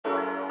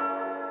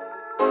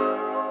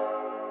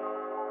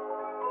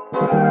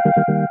Hello,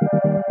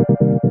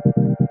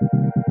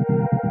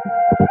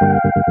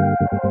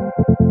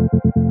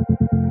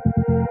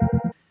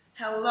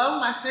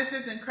 my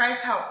sisters in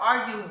Christ. How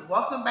are you?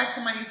 Welcome back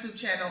to my YouTube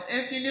channel.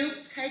 If you're new,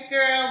 hey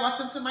girl,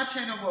 welcome to my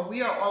channel where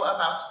we are all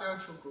about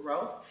spiritual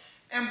growth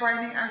and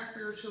brightening our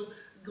spiritual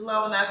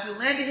glow. Now, if you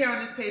landed here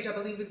on this page, I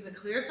believe it's a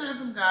clear sign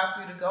from God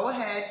for you to go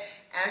ahead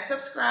and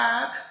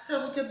subscribe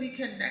so we can be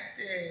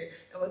connected.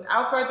 And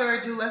without further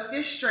ado, let's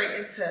get straight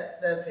into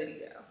the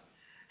video.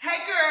 Hey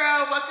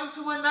girl, welcome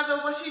to another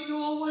What She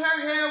Doing With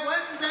Her Hair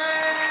Wednesday.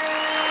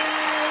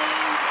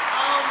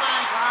 Oh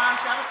my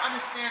gosh, I don't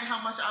understand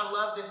how much I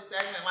love this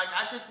segment. Like,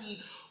 I just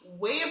be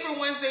waiting for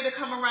Wednesday to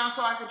come around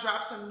so I could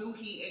drop some new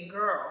heat. And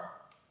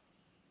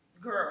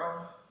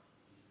girl,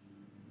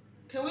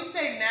 can we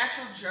say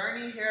natural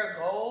journey hair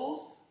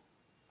goals?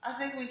 I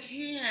think we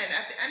can.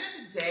 At the end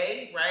of the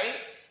day, right?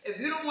 If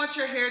you don't want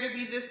your hair to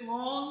be this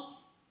long,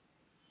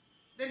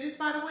 then just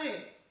buy the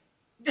wig.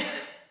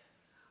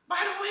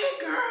 Buy the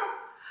wig, girl.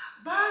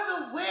 Buy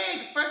the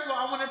wig. First of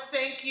all, I want to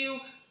thank you,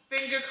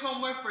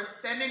 Fingercomber, for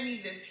sending me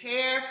this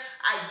hair.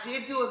 I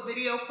did do a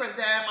video for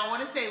them, I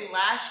want to say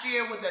last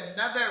year, with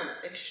another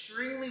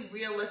extremely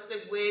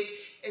realistic wig.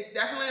 It's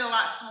definitely a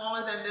lot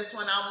smaller than this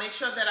one. I'll make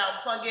sure that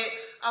I'll plug it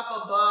up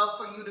above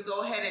for you to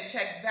go ahead and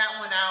check that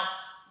one out.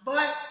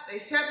 But they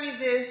sent me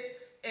this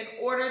in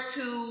order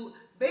to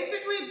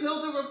basically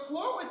build a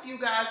rapport with you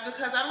guys,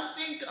 because I don't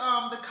think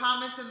the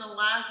comments in the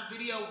last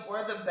video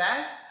were the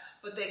best.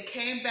 But they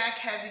came back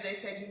heavy. They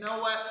said, you know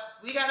what?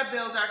 We got to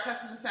build our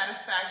customer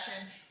satisfaction.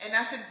 And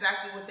that's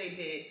exactly what they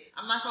did.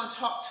 I'm not going to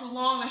talk too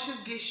long. Let's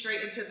just get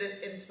straight into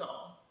this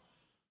install.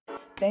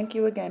 Thank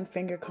you again,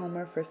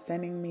 Fingercomber, for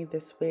sending me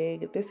this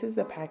wig. This is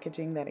the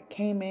packaging that it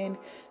came in.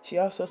 She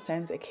also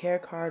sends a care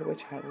card,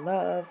 which I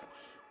love.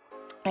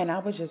 And I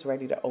was just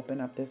ready to open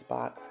up this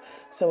box.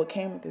 So it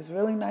came with this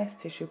really nice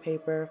tissue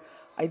paper.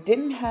 I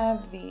didn't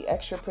have the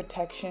extra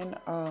protection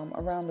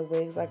around the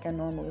wigs like I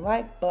normally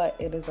like, but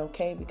it is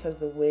okay because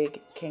the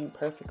wig came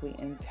perfectly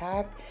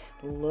intact.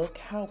 Look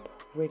how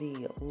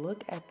pretty.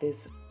 Look at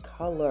this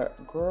color,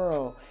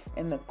 girl.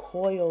 And the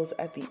coils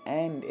at the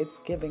end, it's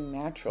giving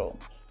natural.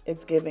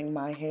 It's giving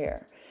my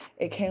hair.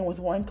 It came with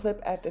one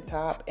clip at the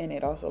top, and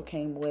it also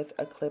came with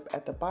a clip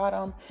at the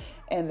bottom,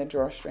 and the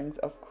drawstrings,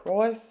 of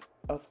course,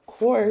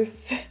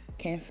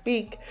 can't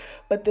speak,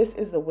 but this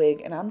is the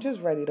wig, and I'm just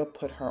ready to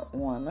put her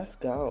on. Let's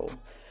go.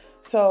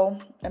 So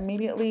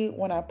immediately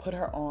when I put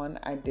her on,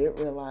 I did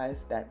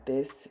realize that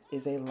this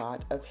is a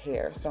lot of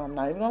hair. So I'm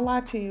not even gonna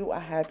lie to you, I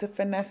had to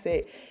finesse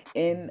it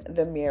in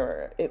the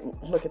mirror.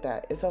 Look at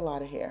that, it's a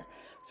lot of hair.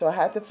 So I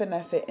had to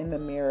finesse it in the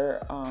mirror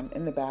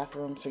in the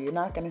bathroom. So you're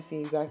not gonna see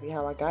exactly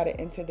how I got it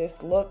into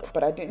this look,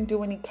 but I didn't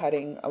do any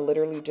cutting. I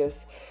literally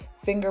just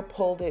finger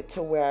pulled it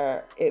to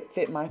where it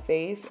fit my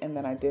face, and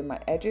then I did my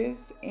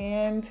edges,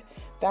 and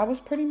that was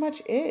pretty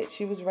much it.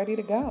 She was ready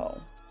to go.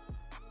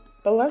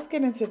 But let's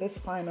get into this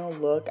final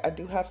look. I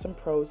do have some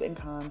pros and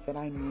cons that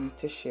I need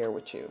to share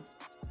with you.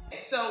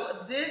 So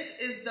this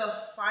is the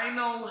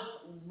final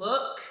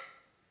look,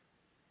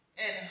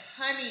 and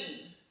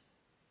honey,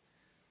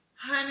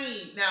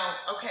 now,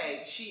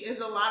 okay, she is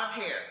a lot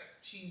of hair.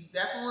 She's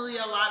definitely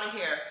a lot of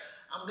hair.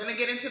 I'm gonna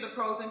get into the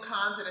pros and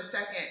cons in a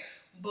second,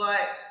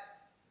 but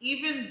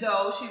even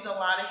though she's a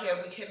lot of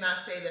hair, we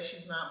cannot say that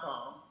she's not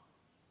bomb.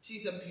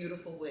 She's a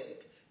beautiful wig.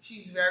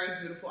 She's very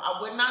beautiful.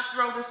 I would not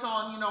throw this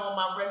on, you know, on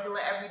my regular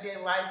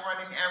everyday life,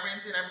 running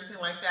errands and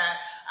everything like that.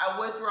 I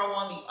would throw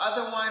on the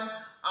other one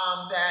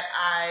that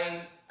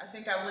I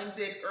think I linked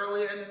it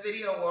earlier in the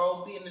video, or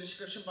it'll be in the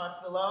description box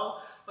below.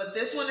 But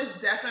this one is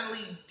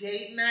definitely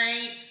date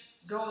night,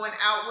 going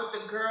out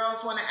with the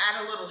girls, want to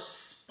add a little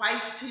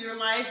spice to your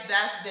life.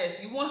 That's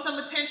this. You want some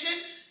attention?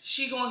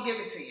 She gonna give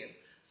it to you.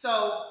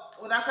 So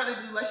without further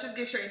ado, let's just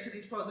get straight into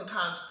these pros and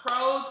cons.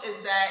 Pros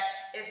is that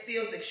it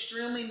feels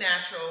extremely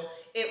natural.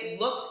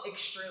 It looks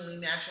extremely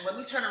natural. Let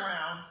me turn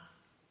around.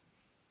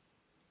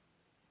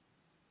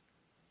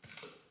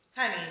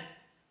 Honey,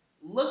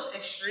 looks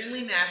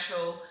extremely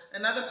natural.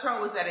 Another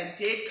pro is that it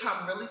did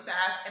come really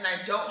fast, and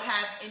I don't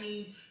have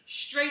any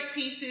straight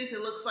pieces.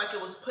 It looks like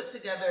it was put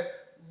together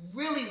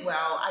really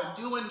well. I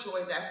do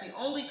enjoy that. The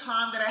only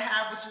con that I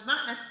have, which is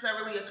not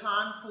necessarily a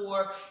con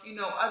for, you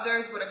know,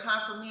 others, but a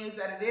con for me, is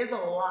that it is a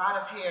lot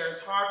of hair. It's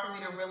hard for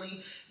me to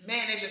really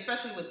manage,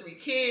 especially with 3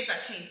 kids. I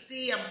can't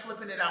see, I'm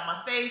flipping it out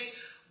my face,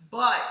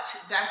 but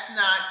that's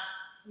not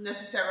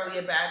necessarily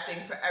a bad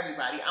thing for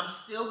everybody. I'm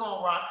still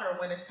gonna rock her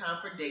when it's time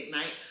for date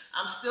night.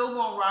 I'm still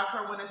gonna rock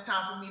her when it's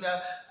time for me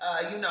to,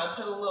 you know,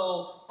 put a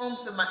little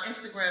oomph in my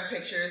Instagram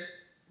pictures,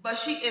 but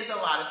she is a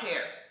lot of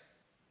hair.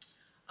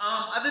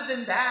 Other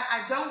than that,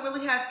 I don't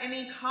really have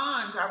any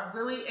cons. I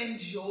really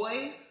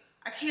enjoy,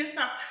 I can't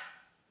stop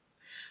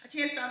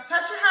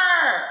touching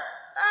her.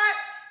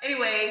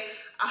 Anyway,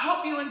 I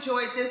hope you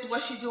enjoyed this,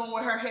 What She Doing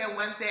With Her Hair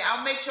Wednesday.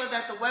 I'll make sure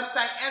that the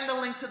website and the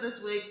link to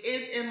this wig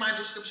is in my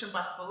description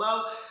box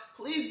below.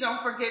 Please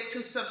don't forget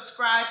to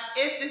subscribe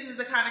if this is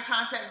the kind of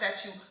content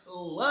that you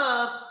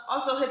love.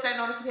 Also hit that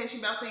notification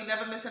bell so you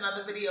never miss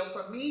another video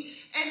from me.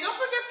 And don't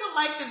forget to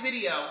like the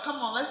video. Come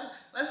on,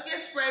 let's get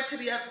spread to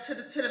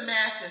the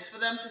masses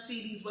for them to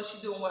see these What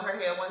She Doing With Her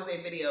Hair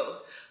Wednesday videos.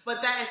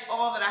 But that is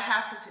all that I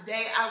have for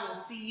today. I will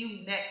see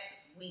you next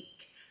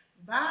week.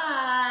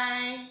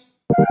 Bye.